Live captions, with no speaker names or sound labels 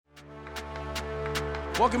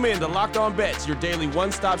Welcome in to Locked On Bets, your daily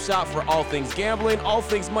one-stop shop for all things gambling, all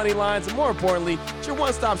things money lines, and more importantly, it's your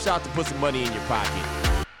one-stop shop to put some money in your pocket.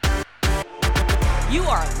 You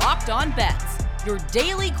are Locked On Bets, your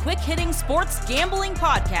daily quick-hitting sports gambling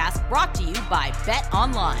podcast brought to you by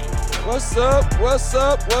BetOnline. What's up? What's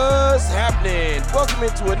happening? Welcome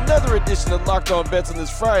into another edition of Locked On Bets on this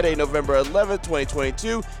Friday, November 11th,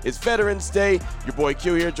 2022. It's Veterans Day. Your boy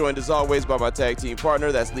Q here, joined as always by my tag team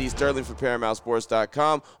partner. That's Lee Sterling from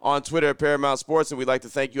ParamountSports.com. On Twitter at Paramount Sports, and we'd like to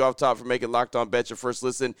thank you off top for making Locked On Bets your first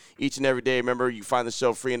listen each and every day. Remember, you find the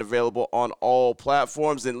show free and available on all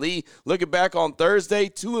platforms. And Lee, looking back on Thursday,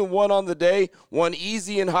 2-1 on the day. One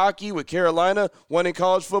easy in hockey with Carolina, one in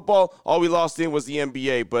college football. All we lost in was the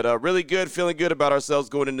NBA, but really good, feeling good about ourselves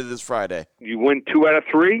going into this Friday. You win 2 out of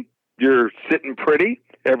 3, you're sitting pretty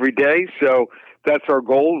every day, so that's our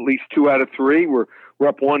goal, at least 2 out of 3. We're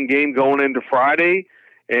up one game going into Friday,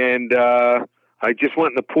 and I just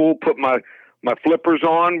went in the pool, put my flippers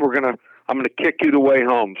on. I'm gonna kick you the way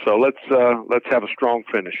home. So let's have a strong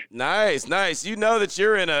finish. Nice. You know that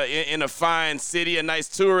you're in a fine city, a nice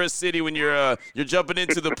tourist city when you're jumping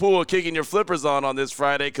into the pool, kicking your flippers on this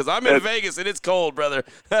Friday. Because I'm in Vegas and it's cold, brother.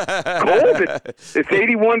 Cold? It's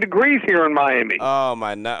 81 degrees here in Miami. Oh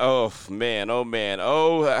man.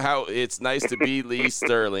 Oh, how it's nice to be Lee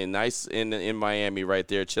Sterling. Nice in Miami right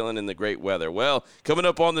there, chilling in the great weather. Well, coming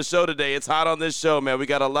up on the show today, it's hot on this show, man. We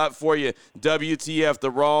got a lot for you. WTF,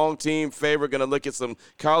 the wrong team favorite. Going to look at some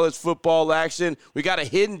college football action. We got a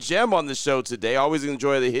hidden gem on the show today. Always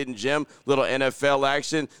enjoy the hidden gem, little NFL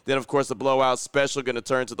action. Then, of course, the blowout special going to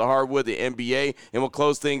turn to the hardwood, the NBA, and we'll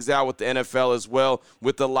close things out with the NFL as well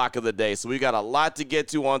with the lock of the day. So we got a lot to get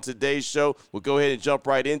to on today's show. We'll go ahead and jump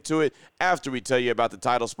right into it after we tell you about the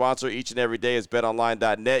title sponsor each and every day is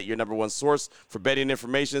BetOnline.net, your number one source for betting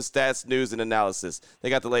information, stats, news, and analysis.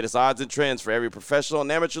 They got the latest odds and trends for every professional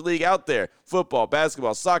and amateur league out there. Football,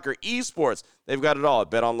 basketball, soccer, esports. They've got it all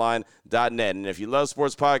at BetOnline.net. And if you love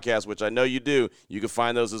sports podcasts, which I know you do, you can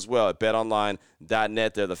find those as well at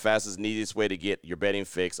BetOnline.net. They're the fastest and easiest way to get your betting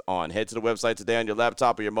fix on. Head to the website today on your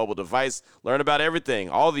laptop or your mobile device. Learn about everything,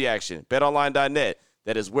 all the action. BetOnline.net.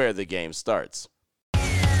 That is where the game starts.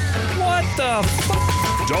 What the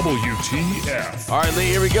WTF. All right, Lee,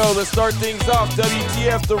 here we go. Let's start things off.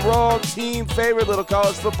 WTF, the wrong team favorite. Little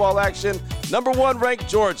college football action. Number 1 ranked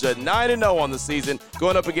Georgia, 9-0 on the season,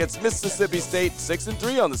 going up against Mississippi State,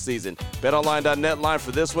 6-3 on the season. BetOnline.net line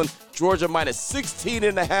for this one. Georgia minus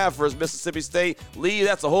 16.5 versus Mississippi State. Lee,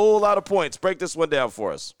 that's a whole lot of points. Break this one down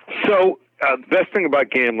for us. So the best thing about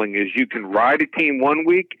gambling is you can ride a team one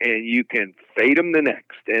week and you can fade them the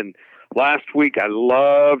next. And last week I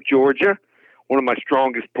loved Georgia. One of my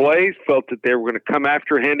strongest plays, felt that they were going to come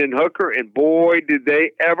after Hendon Hooker, and boy, did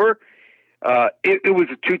they ever. It was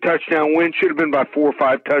a 2-touchdown win. Should have been by 4 or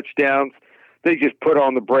 5 touchdowns. They just put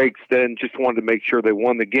on the brakes then, just wanted to make sure they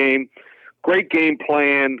won the game. Great game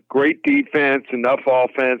plan, great defense, enough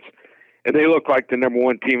offense, and they look like the number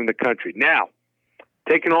 1 team in the country. Now,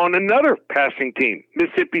 taking on another passing team,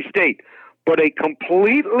 Mississippi State, but a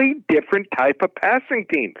completely different type of passing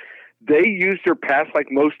team. They use their pass like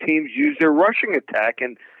most teams use their rushing attack,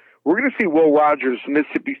 and we're going to see Will Rogers,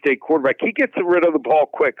 Mississippi State quarterback. He gets rid of the ball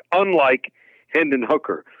quick, unlike Hendon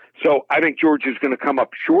Hooker. So I think Georgia's going to come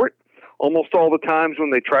up short almost all the times when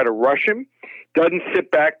they try to rush him. Doesn't sit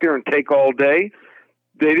back there and take all day.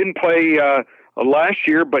 They didn't play last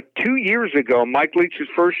year, but 2 years ago, Mike Leach's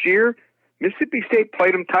first year, Mississippi State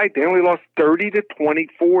played them tight. They only lost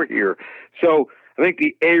 30-24 here. So I think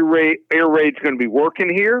the air raid's going to be working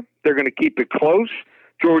here. They're going to keep it close.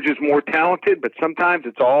 Georgia's more talented, but sometimes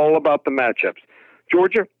it's all about the matchups.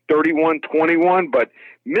 Georgia, 31-21, but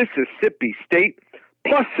Mississippi State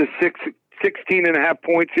plus the 16.5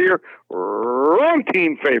 points here. Wrong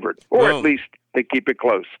team favorite, or Boom. At least they keep it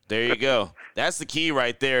close. There you go. That's the key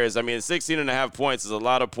right there. 16.5 points is a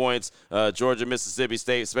lot of points. Georgia, Mississippi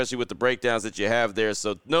State, especially with the breakdowns that you have there.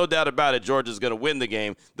 So no doubt about it, Georgia's going to win the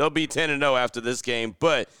game. They'll be 10-0 after this game.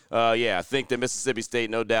 But, I think that Mississippi State,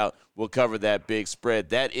 no doubt, will cover that big spread.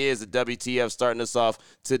 That is the WTF starting us off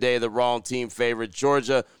today. The wrong team favorite,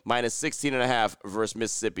 Georgia, minus 16.5 versus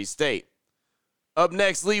Mississippi State. Up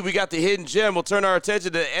next, Lee, we got the hidden gem. We'll turn our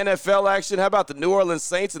attention to NFL action. How about the New Orleans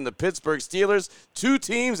Saints and the Pittsburgh Steelers? 2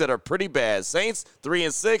 teams that are pretty bad. Saints,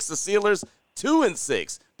 3-6. The Steelers,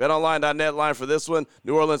 2-6. BetOnline.net line for this one.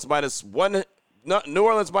 New Orleans minus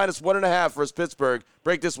 1.5 versus Pittsburgh.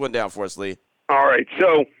 Break this one down for us, Lee. All right.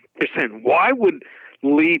 So, listen, why would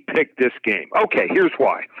Lee pick this game? Okay, here's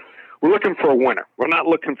why. We're looking for a winner. We're not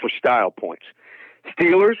looking for style points.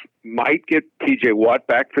 Steelers might get T.J. Watt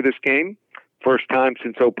back for this game. First time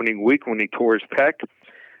since opening week when he tore his pec.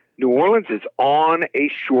 New Orleans is on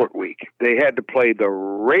a short week. They had to play the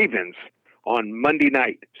Ravens on Monday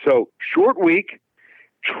night. So short week,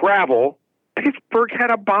 travel. Pittsburgh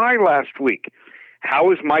had a bye last week.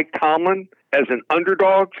 How is Mike Tomlin as an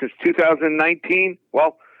underdog since 2019?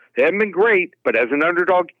 Well, they haven't been great, but as an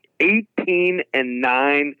underdog,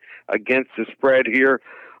 18-9 against the spread here.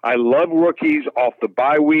 I love rookies off the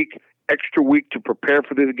bye week, extra week to prepare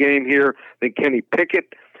for this game here. I think Kenny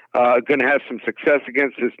Pickett going to have some success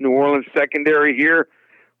against this New Orleans secondary here.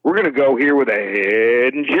 We're going to go here with a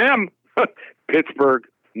hidden gem. Pittsburgh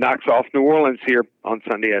knocks off New Orleans here on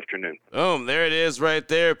Sunday afternoon. Boom, there it is right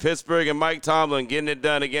there. Pittsburgh and Mike Tomlin getting it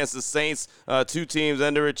done against the Saints. Two teams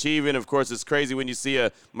underachieving. Of course, it's crazy when you see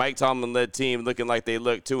a Mike Tomlin-led team looking like they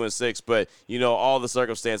look 2-6, but you know all the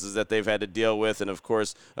circumstances that they've had to deal with, and of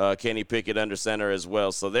course, Kenny Pickett under center as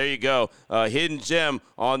well. So there you go. Hidden gem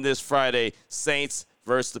on this Friday. Saints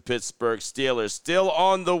versus the Pittsburgh Steelers. Still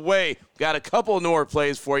on the way. Got a couple more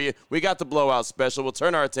plays for you. We got the blowout special. We'll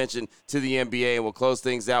turn our attention to the NBA, and we'll close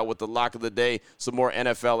things out with the lock of the day, some more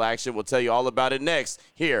NFL action. We'll tell you all about it next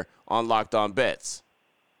here on Locked On Bets.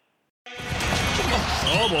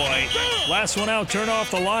 Oh, boy. Last one out, turn off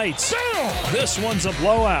the lights. This one's a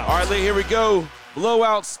blowout. All right, Lee, here we go.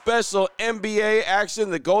 Blowout special NBA action.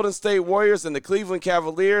 The Golden State Warriors and the Cleveland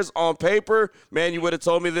Cavaliers on paper. Man, you would have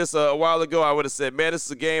told me this a while ago. I would have said, man, this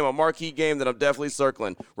is a marquee game that I'm definitely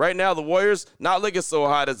circling. Right now, the Warriors not looking so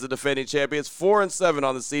hot as the defending champions. 4-7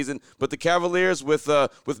 on the season. But the Cavaliers with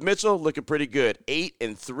Mitchell looking pretty good.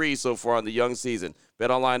 8-3 so far on the young season.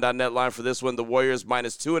 BetOnline.net line for this one. The Warriors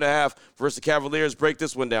minus 2.5 versus the Cavaliers. Break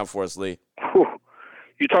this one down for us, Lee. Whew.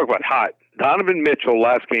 You talk about hot. Donovan Mitchell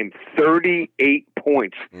last game, 38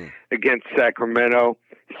 points against Sacramento,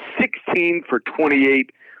 16 for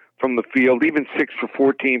 28 from the field, even 6 for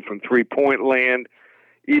 14 from three-point land,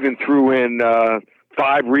 even threw in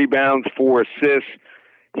 5 rebounds, 4 assists.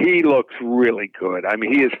 He looks really good. I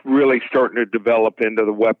mean, he is really starting to develop into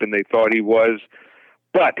the weapon they thought he was.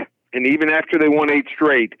 But, and even after they won 8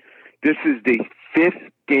 straight, this is the 5th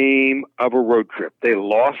game of a road trip. They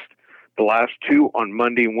lost the last 2 on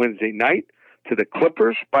Monday and Wednesday night to the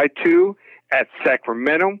Clippers by 2, at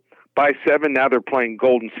Sacramento by 7. Now they're playing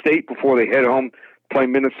Golden State before they head home, play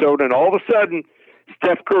Minnesota. And all of a sudden,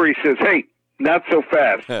 Steph Curry says, hey, not so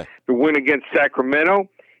fast. The win against Sacramento,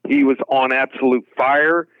 he was on absolute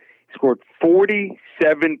fire. He scored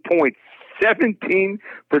 47 points, 17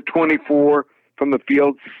 for 24 from the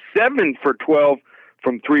field, 7 for 12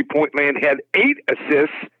 from three-point land, had 8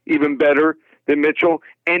 assists, even better than Mitchell,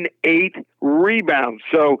 and 8 rebounds.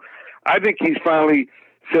 So I think he's finally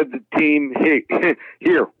said to the team, hey,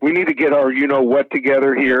 here, we need to get our you-know-what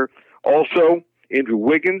together here. Also, Andrew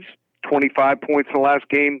Wiggins, 25 points in the last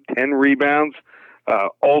game, 10 rebounds.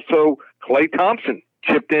 Also, Klay Thompson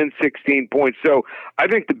chipped in 16 points. So I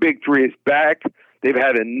think the big three is back. They've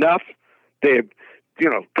had enough. They've,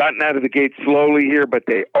 gotten out of the gate slowly here, but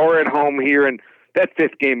they are at home here. And that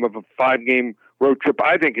 5th game of a 5-game road trip,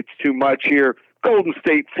 I think it's too much here. Golden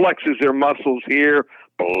State flexes their muscles here.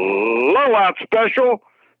 Blowout special.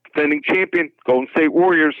 Defending champion, Golden State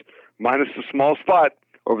Warriors, minus a small spot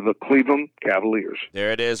over the Cleveland Cavaliers.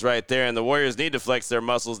 There it is right there, and the Warriors need to flex their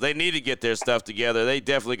muscles. They need to get their stuff together. They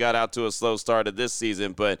definitely got out to a slow start of this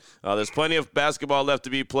season, but there's plenty of basketball left to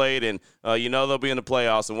be played, and they'll be in the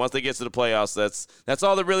playoffs, and once they get to the playoffs, that's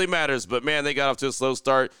all that really matters. But, man, they got off to a slow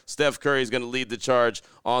start. Steph Curry is going to lead the charge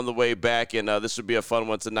on the way back, and this should be a fun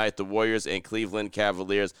one tonight, the Warriors and Cleveland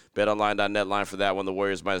Cavaliers. BetOnline.net line for that one, the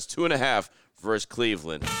Warriors minus 2.5 versus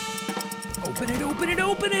Cleveland. Open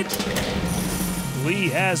it. Lee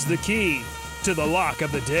has the key to the lock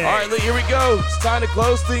of the day. All right, Lee, here we go. It's time to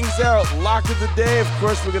close things out. Lock of the day. Of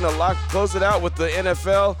course, we're going to close it out with the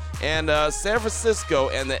NFL and San Francisco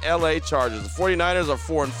and the L.A. Chargers. The 49ers are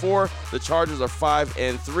 4-4. The Chargers are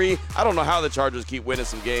 5-3. I don't know how the Chargers keep winning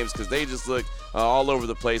some games because they just look all over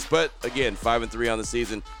the place. But, again, 5-3 on the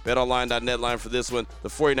season. BetOnline.net line for this one. The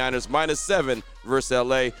 49ers minus 7 versus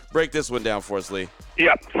L.A. Break this one down for us, Lee.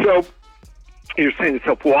 Yeah, so you're saying to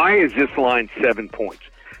yourself, why is this line 7 points?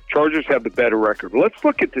 Chargers have the better record. Let's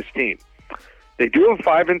look at this team. They do have a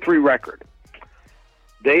 5-3 record.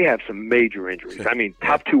 They have some major injuries. I mean,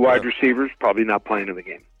 top 2 wide receivers probably not playing in the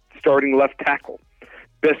game. Starting left tackle,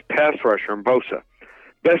 best pass rusher in Bosa,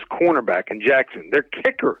 best cornerback in Jackson. Their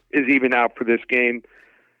kicker is even out for this game.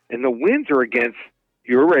 And the wins are against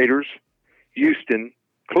your Raiders, Houston,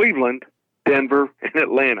 Cleveland, Denver, and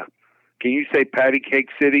Atlanta. Can you say patty cake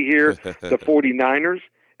city here? The 49ers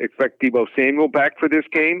expect Deebo Samuel back for this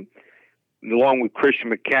game, along with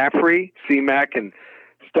Christian McCaffrey, C-Mac, and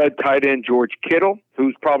stud tight end George Kittle,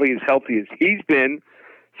 who's probably as healthy as he's been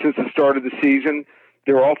since the start of the season.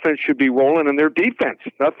 Their offense should be rolling, and their defense,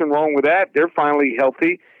 nothing wrong with that. They're finally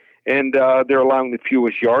healthy, and they're allowing the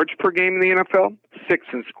fewest yards per game in the NFL,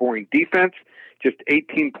 6th in scoring defense, just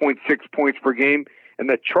 18.6 points per game. And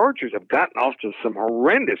the Chargers have gotten off to some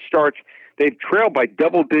horrendous starts. They've trailed by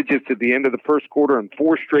double digits at the end of the first quarter in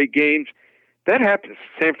 4 straight games. That happens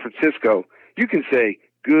to San Francisco. You can say,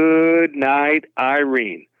 good night,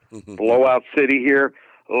 Irene. Blowout city here.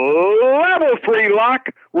 Level 3 lock.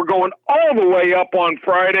 We're going all the way up on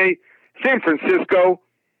Friday. San Francisco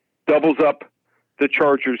doubles up the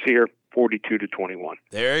Chargers here, 42-21.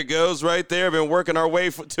 There it goes right there. Been working our way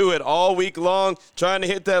to it all week long, trying to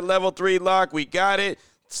hit that level 3 lock. We got it.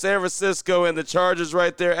 San Francisco and the Chargers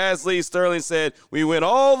right there. As Lee Sterling said, we went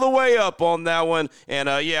all the way up on that one. And,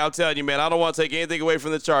 yeah, I'm telling you, man, I don't want to take anything away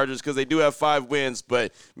from the Chargers because they do have 5 wins.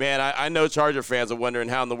 But, man, I know Charger fans are wondering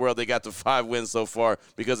how in the world they got to 5 wins so far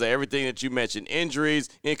because of everything that you mentioned. Injuries,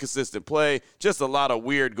 inconsistent play, just a lot of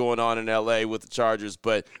weird going on in L.A. with the Chargers.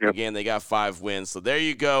 But, again, they got 5 wins. So there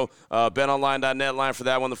you go. BetOnline.net line for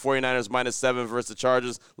that one. The 49ers -7 versus the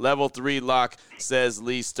Chargers. Level 3 lock, says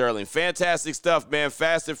Lee Sterling. Fantastic stuff, man.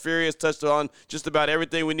 Fast and Furious touched on just about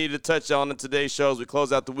everything we needed to touch on in today's show as we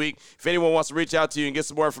close out the week. If anyone wants to reach out to you and get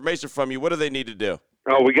some more information from you, what do they need to do?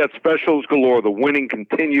 Oh, we got specials galore. The winning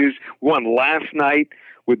continues. We won last night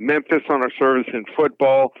with Memphis on our service in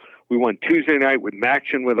football. We won Tuesday night with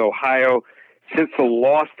Maction with Ohio. Since the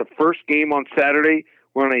loss, the first game on Saturday,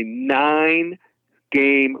 we're on a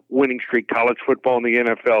 9-game winning streak, college football in the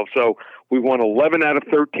NFL. So we won 11 out of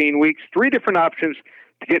 13 weeks. 3 different options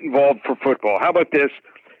to get involved for football. How about this?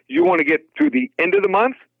 You want to get through the end of the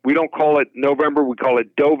month? We don't call it November. We call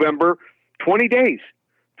it Dovember. 20 days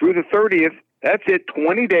through the 30th. That's it.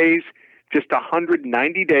 20 days, just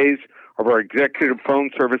 190 days of our executive phone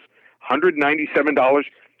service, $197.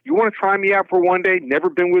 You want to try me out for one day? Never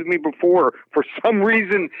been with me before. For some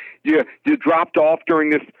reason, you dropped off during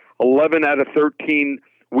this 11 out of 13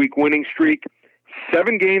 week winning streak.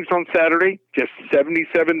 7 games on Saturday, just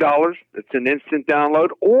 $77. It's an instant download.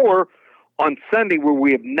 Or on Sunday, where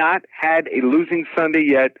we have not had a losing Sunday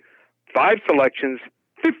yet, 5 selections,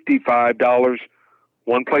 $55.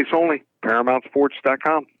 One place only,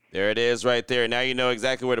 ParamountSports.com. There it is right there. Now you know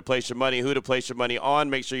exactly where to place your money, who to place your money on.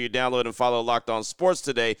 Make sure you download and follow Locked On Sports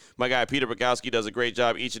today. My guy Peter Bukowski does a great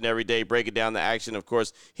job each and every day breaking down the action, of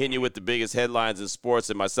course, hitting you with the biggest headlines in sports.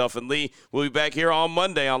 And myself and Lee will be back here on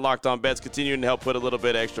Monday on Locked On Bets, continuing to help put a little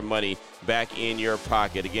bit extra money back in your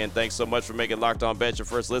pocket. Again, thanks so much for making Locked On Bets your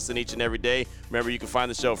first listen each and every day. Remember, you can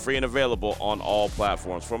find the show free and available on all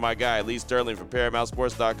platforms. For my guy, Lee Sterling from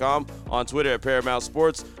ParamountSports.com, on Twitter at Paramount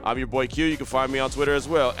Sports. I'm your boy Q. You can find me on Twitter as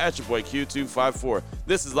well, at your boy Q254.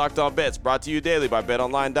 This is Locked On Bets, brought to you daily by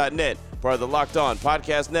BetOnline.net, part of the Locked On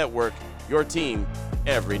Podcast Network, your team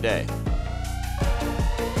every day.